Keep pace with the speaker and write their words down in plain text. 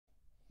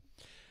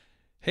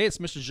Hey, it's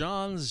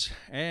mrjohns,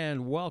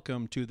 and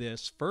welcome to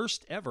this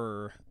first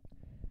ever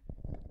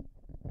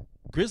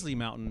Grizzly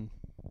Mountain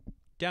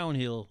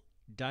Downhill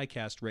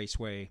Diecast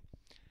Raceway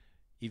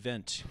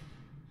event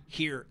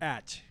here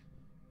at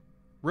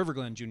River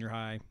Glen Junior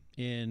High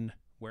in,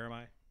 where am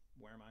I?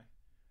 Where am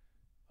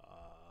I?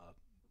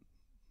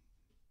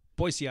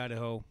 Boise,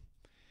 Idaho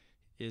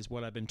is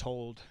what I've been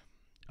told.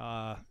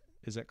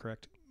 Is that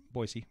correct?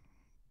 Boise,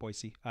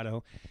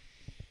 Idaho.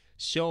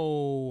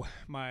 So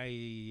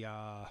my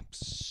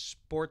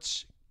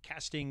sports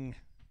casting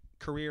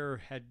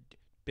career had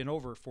been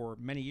over for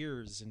many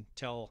years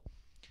until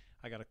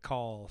I got a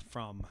call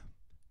from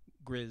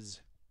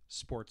Grizz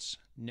Sports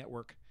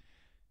Network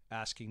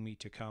asking me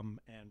to come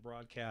and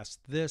broadcast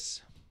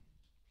this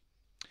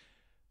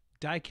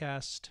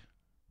diecast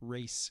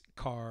race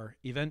car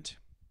event.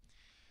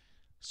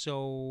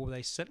 So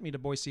they sent me to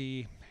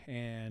Boise,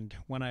 and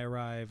when I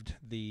arrived,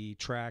 the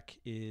track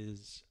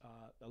is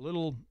a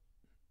little,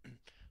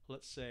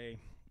 let's say,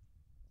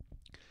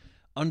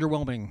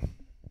 underwhelming.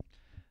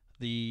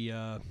 The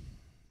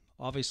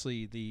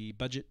obviously the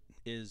budget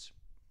is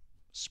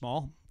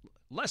small,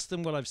 less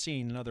than what I've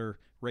seen in other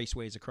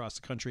raceways across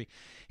the country.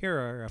 Here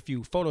are a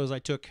few photos I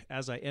took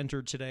as I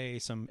entered today.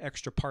 Some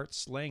extra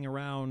parts laying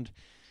around,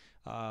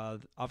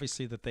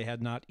 obviously that they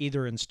had not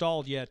either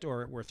installed yet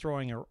or were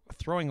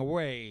throwing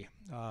away.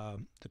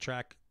 The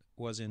track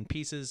was in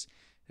pieces.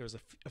 There was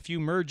a few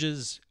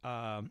merges,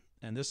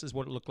 and this is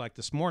what it looked like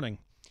this morning.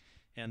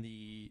 And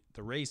the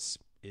race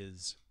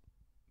is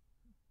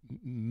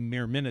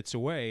mere minutes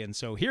away. And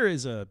so here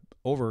is a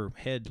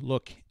overhead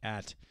look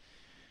at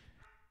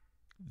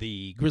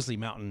the Grizzly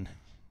Mountain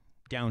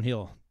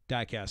Downhill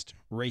Diecast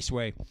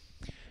Raceway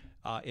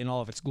in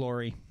all of its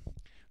glory.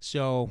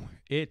 So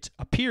it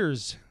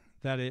appears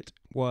that it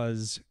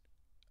was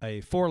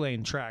a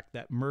 4-lane track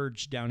that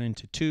merged down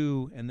into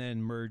 2 and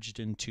then merged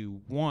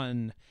into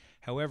 1.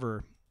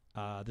 However,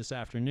 this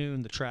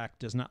afternoon, the track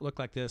does not look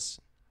like this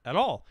at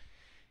all.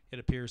 It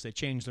appears they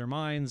changed their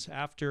minds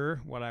after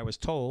what I was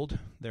told.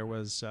 There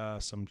was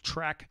some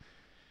track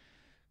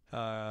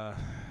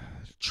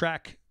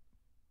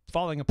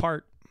falling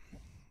apart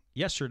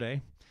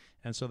yesterday,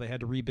 and so they had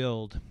to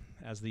rebuild.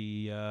 As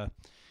the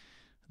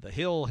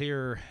hill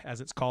here,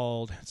 as it's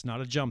called, it's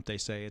not a jump, they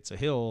say, it's a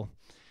hill,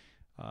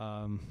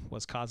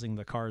 was causing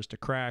the cars to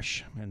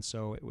crash, and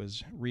so it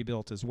was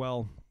rebuilt as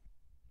well.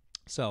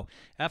 So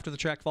after the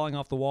track falling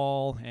off the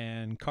wall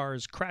and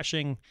cars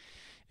crashing,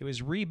 it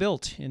was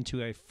rebuilt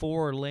into a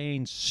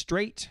 4-lane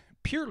straight,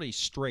 purely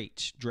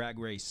straight drag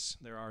race.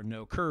 There are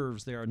no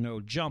curves, there are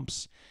no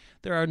jumps,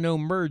 there are no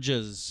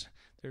merges.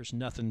 There's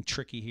nothing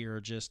tricky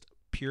here, just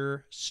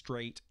pure,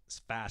 straight,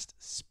 fast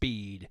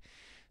speed.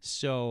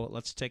 So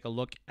let's take a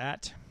look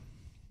at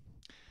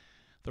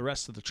the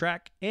rest of the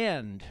track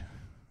and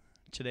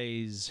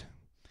today's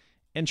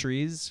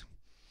entries.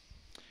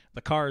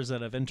 The cars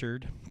that have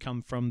entered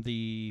come from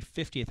the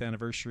 50th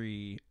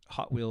anniversary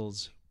Hot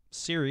Wheels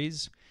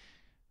series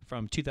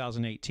from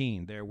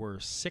 2018. There were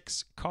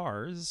 6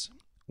 cars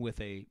with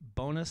a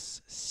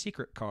bonus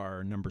secret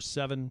car, number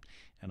 7,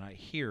 and I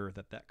hear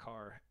that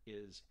car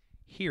is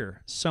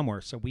here somewhere,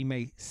 so we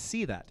may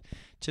see that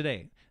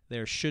today.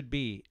 There should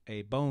be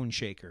a bone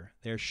shaker.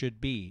 There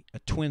should be a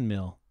twin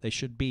mill. There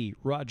should be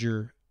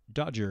Roger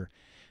Dodger.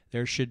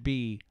 There should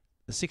be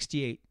a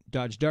 68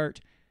 Dodge Dart,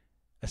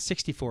 a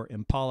 64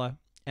 Impala,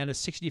 and a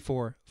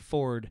 64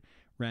 Ford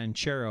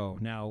Ranchero.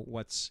 Now,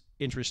 what's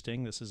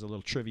interesting, this is a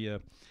little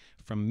trivia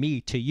from me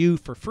to you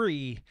for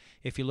free.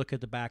 If you look at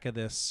the back of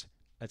this,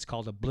 it's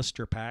called a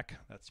blister pack.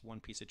 That's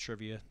one piece of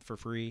trivia for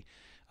free.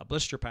 A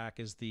blister pack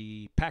is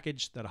the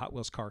package that a Hot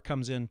Wheels car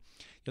comes in.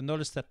 You'll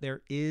notice that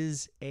there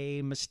is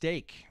a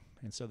mistake.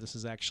 And so this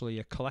is actually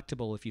a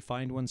collectible if you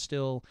find one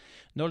still.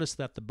 Notice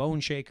that the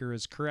bone shaker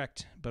is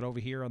correct, but over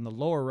here on the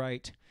lower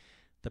right,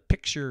 the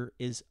picture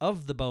is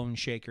of the bone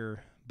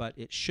shaker, but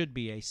it should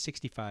be a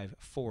 65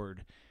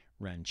 Ford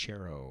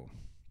Ranchero.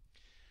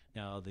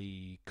 Now,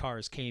 the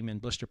cars came in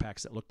blister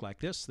packs that looked like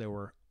this. They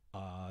were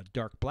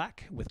dark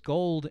black with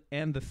gold,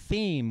 and the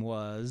theme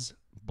was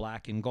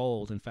black and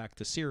gold. In fact,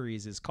 the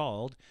series is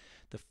called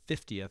the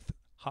 50th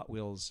Hot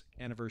Wheels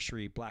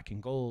Anniversary Black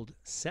and Gold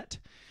Set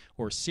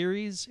or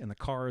series, and the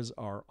cars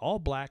are all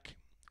black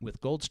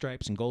with gold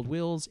stripes and gold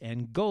wheels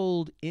and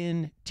gold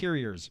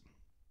interiors.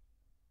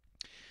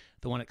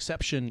 The one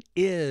exception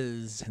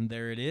is, and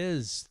there it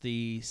is,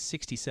 the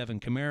 67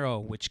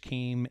 Camaro, which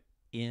came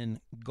in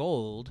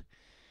gold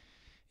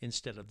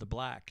instead of the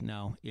black.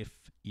 Now, if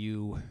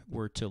you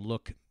were to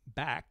look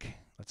back,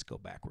 let's go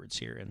backwards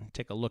here and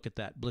take a look at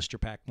that blister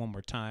pack one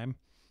more time.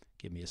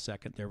 Give me a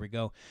second. There we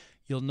go.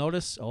 You'll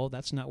notice, oh,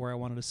 that's not where I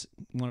wanted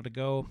to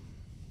go.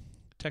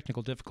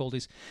 Technical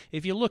difficulties.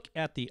 If you look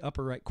at the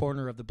upper right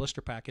corner of the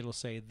blister pack, it'll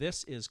say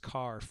this is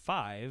car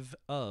 5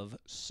 of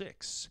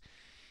 6.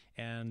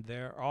 And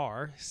there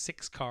are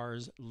 6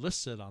 cars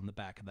listed on the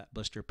back of that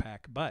blister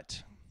pack,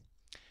 but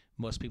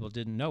most people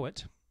didn't know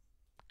it.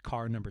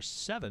 Car number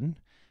 7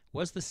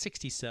 was the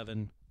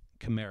 67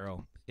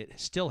 Camaro. It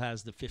still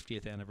has the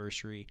 50th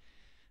anniversary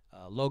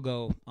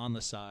logo on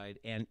the side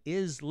and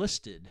is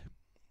listed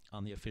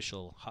on the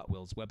official Hot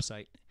Wheels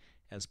website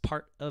as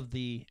part of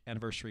the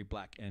anniversary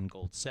black and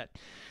gold set.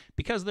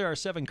 Because there are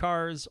 7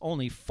 cars,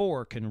 only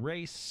 4 can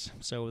race,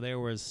 so there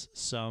was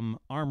some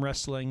arm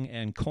wrestling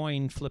and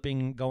coin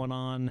flipping going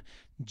on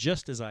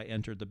just as I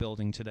entered the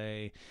building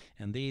today,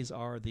 and these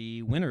are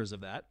the winners of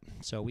that.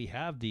 So we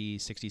have the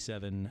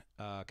 67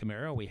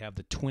 Camaro, we have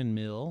the twin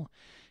mill,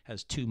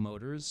 has 2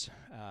 motors,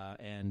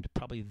 and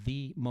probably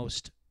the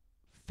most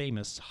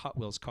famous Hot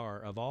Wheels car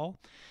of all.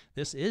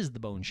 This is the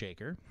Bone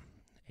Shaker,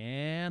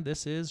 and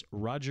this is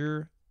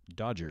Roger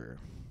Dodger.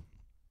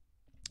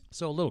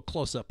 So a little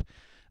close-up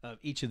of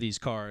each of these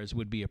cars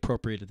would be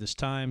appropriate at this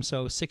time.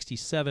 So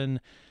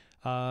 67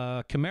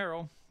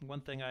 Camaro.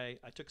 One thing I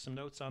took some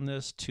notes on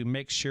this to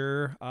make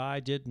sure I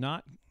did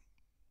not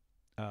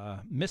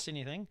miss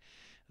anything.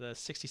 The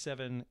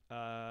 67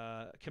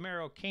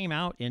 Camaro came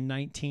out in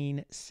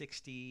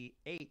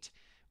 1968,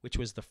 which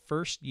was the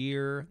first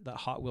year that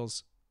Hot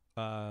Wheels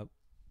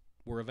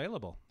were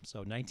available.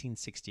 So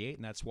 1968,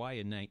 and that's why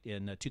in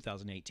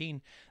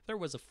 2018 there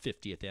was a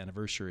 50th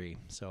anniversary.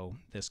 So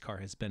this car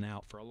has been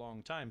out for a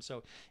long time.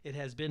 So it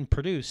has been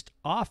produced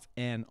off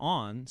and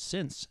on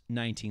since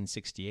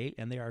 1968,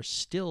 and they are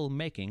still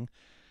making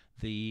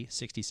the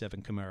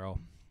 67 Camaro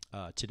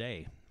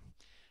today.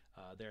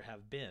 There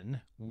have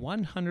been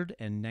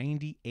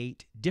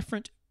 198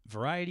 different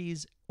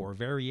varieties or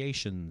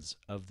variations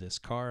of this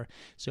car.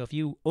 So if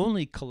you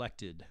only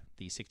collected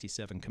the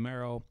 67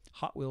 Camaro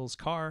Hot Wheels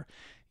car,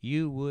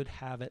 you would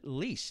have at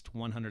least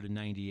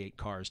 198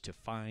 cars to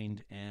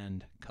find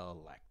and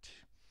collect.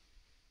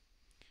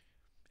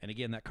 And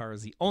again, that car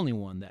is the only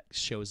one that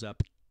shows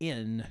up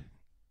in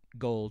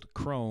gold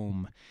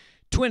chrome.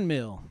 Twin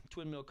mill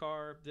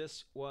car.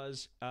 This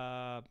was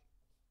a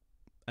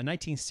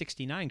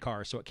 1969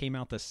 car, so it came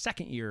out the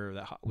second year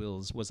that Hot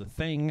Wheels was a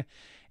thing,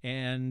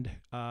 and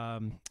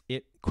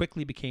it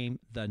quickly became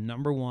the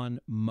 #1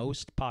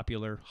 most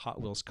popular Hot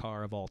Wheels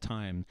car of all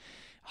time.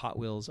 Hot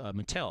Wheels,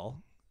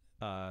 Mattel,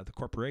 the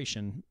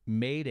corporation,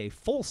 made a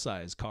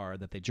full-size car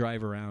that they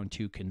drive around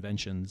to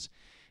conventions,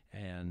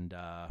 and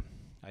I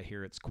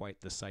hear it's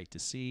quite the sight to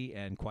see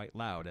and quite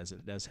loud, as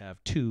it does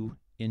have 2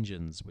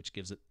 engines, which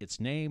gives it its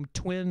name,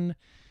 Twin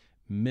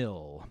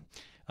Mill.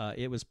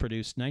 It was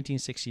produced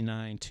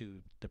 1969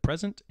 to the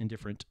present in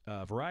different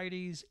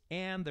varieties,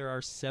 and there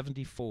are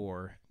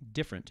 74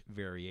 different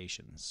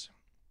variations.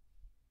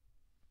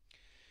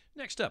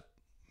 Next up,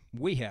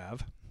 we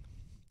have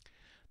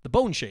the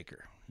Bone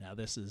Shaker. Now,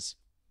 this is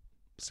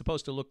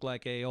supposed to look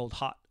like a old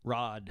hot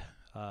rod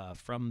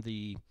from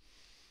the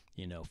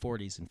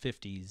 40s and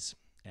 50s.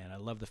 And I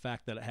love the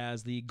fact that it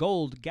has the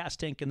gold gas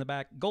tank in the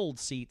back, gold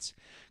seats,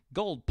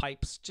 gold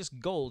pipes, just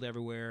gold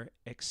everywhere,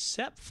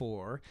 except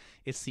for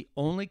it's the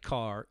only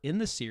car in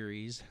the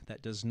series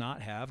that does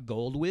not have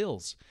gold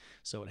wheels.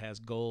 So it has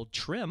gold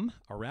trim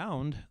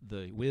around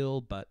the wheel,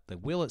 but the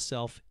wheel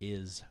itself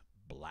is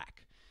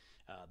black.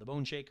 The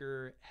Bone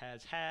Shaker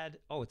has had,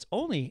 it's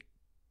only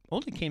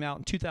came out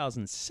in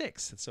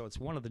 2006, so it's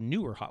one of the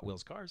newer Hot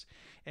Wheels cars.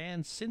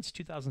 And since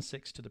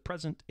 2006 to the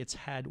present, it's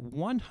had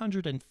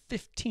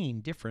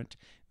 115 different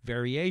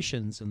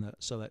variations,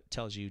 so that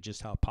tells you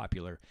just how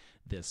popular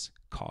this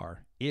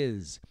car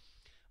is.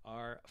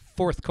 Our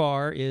 4th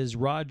car is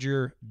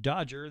Roger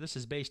Dodger. This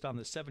is based on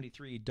the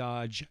 73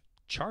 Dodge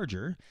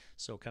Charger,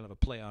 so kind of a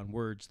play on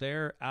words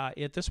there.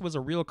 If this was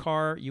a real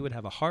car, you would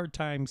have a hard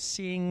time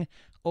seeing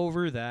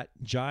over that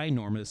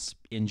ginormous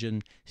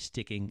engine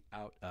sticking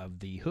out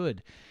of the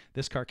hood.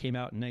 This car came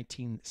out in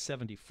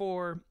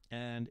 1974,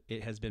 and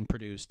it has been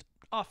produced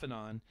off and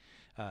on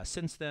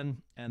since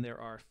then, and there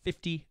are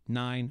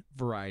 59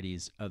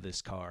 varieties of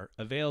this car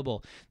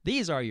available.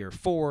 These are your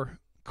 4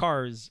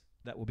 cars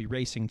that will be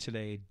racing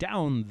today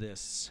down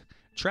this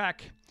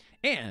track,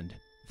 and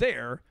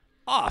they're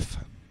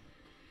off.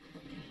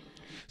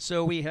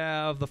 So we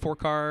have the 4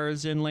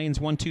 cars in lanes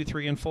 1, 2,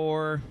 3, and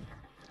 4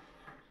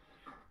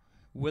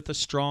 with a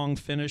strong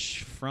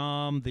finish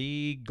from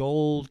the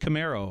gold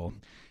Camaro.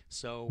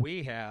 So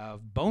we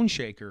have Bone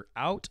Shaker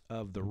out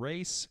of the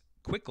race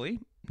quickly.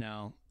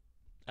 Now,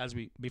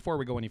 before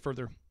we go any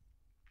further,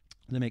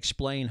 let me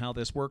explain how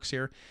this works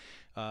here.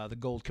 The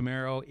gold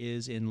Camaro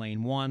is in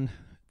lane 1,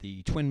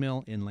 the Twin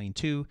Mill in lane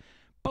 2,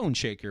 Bone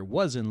Shaker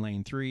was in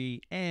lane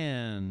 3,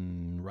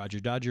 and Roger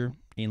Dodger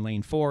in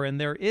lane 4, and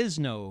there is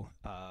no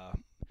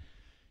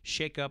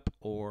shake-up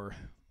or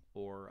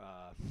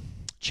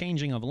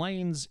changing of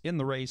lanes in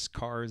the race.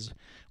 Cars,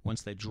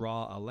 once they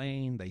draw a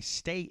lane, they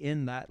stay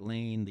in that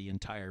lane the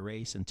entire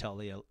race until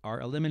they are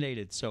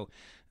eliminated. So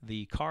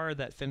the car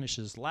that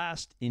finishes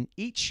last in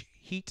each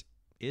heat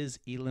is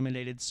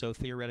eliminated. So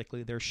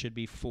theoretically, there should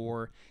be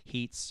 4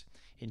 heats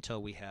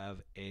until we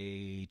have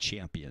a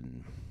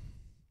champion.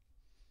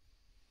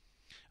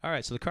 All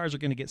right, so the cars are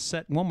going to get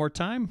set one more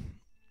time.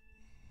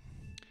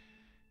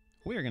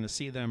 We are going to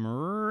see them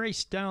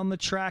race down the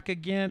track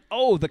again.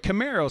 Oh, the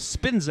Camaro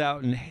spins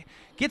out and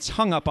gets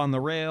hung up on the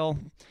rail,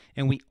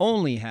 and we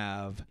only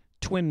have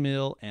Twin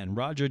Mill and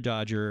Roger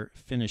Dodger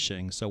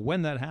finishing. So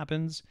when that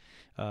happens,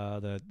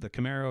 The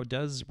Camaro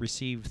does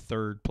receive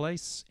third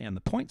place and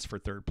the points for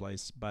third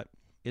place, but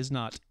is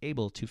not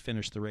able to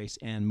finish the race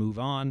and move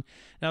on.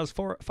 Now, as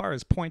far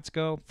as points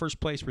go, first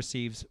place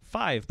receives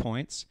 5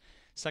 points,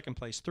 second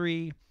place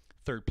 3,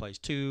 third place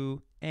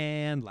 2,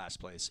 and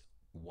last place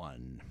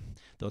 1.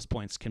 Those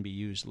points can be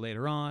used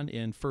later on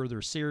in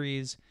further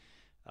series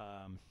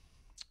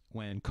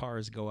when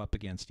cars go up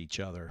against each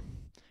other,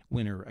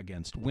 winner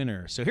against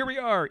winner. So here we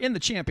are in the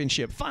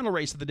championship, final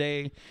race of the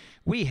day.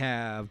 We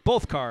have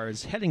both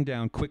cars heading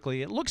down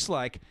quickly. It looks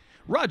like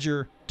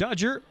Roger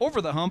Dodger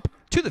over the hump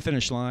to the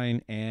finish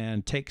line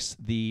and takes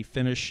the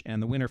finish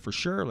and the winner for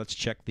sure. Let's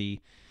check the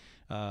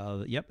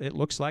yep, it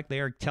looks like they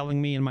are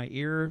telling me in my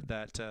ear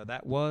that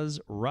that was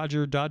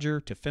Roger Dodger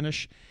to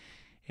finish.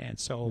 And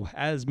so,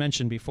 as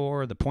mentioned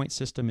before, the point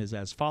system is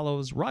as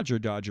follows. Roger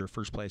Dodger,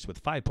 first place with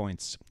 5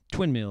 points.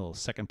 Twin Mill,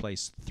 second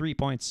place, 3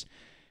 points.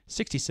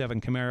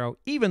 67 Camaro,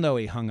 even though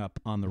he hung up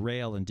on the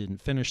rail and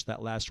didn't finish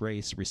that last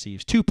race,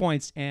 receives 2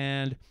 points.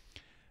 And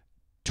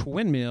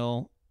Twin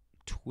Mill,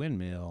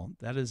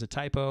 that is a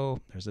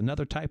typo. There's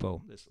another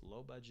typo. This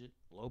low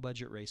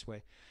budget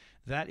Raceway.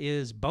 That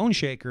is Bone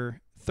Shaker,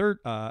 third.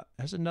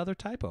 There's another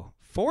typo.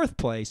 Fourth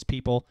place,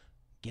 people,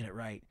 get it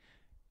right.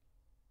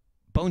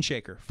 Bone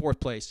Shaker, fourth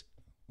place,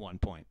 1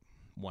 point.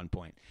 1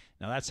 point.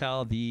 Now that's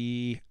how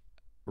the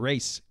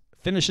race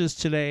finishes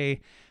today.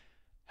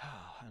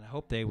 And I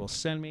hope they will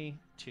send me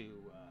to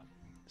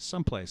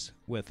someplace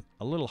with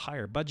a little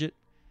higher budget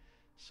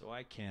so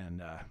I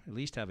can at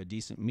least have a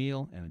decent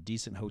meal and a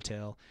decent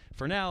hotel.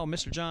 For now,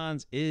 Mr.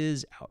 Johns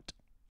is out.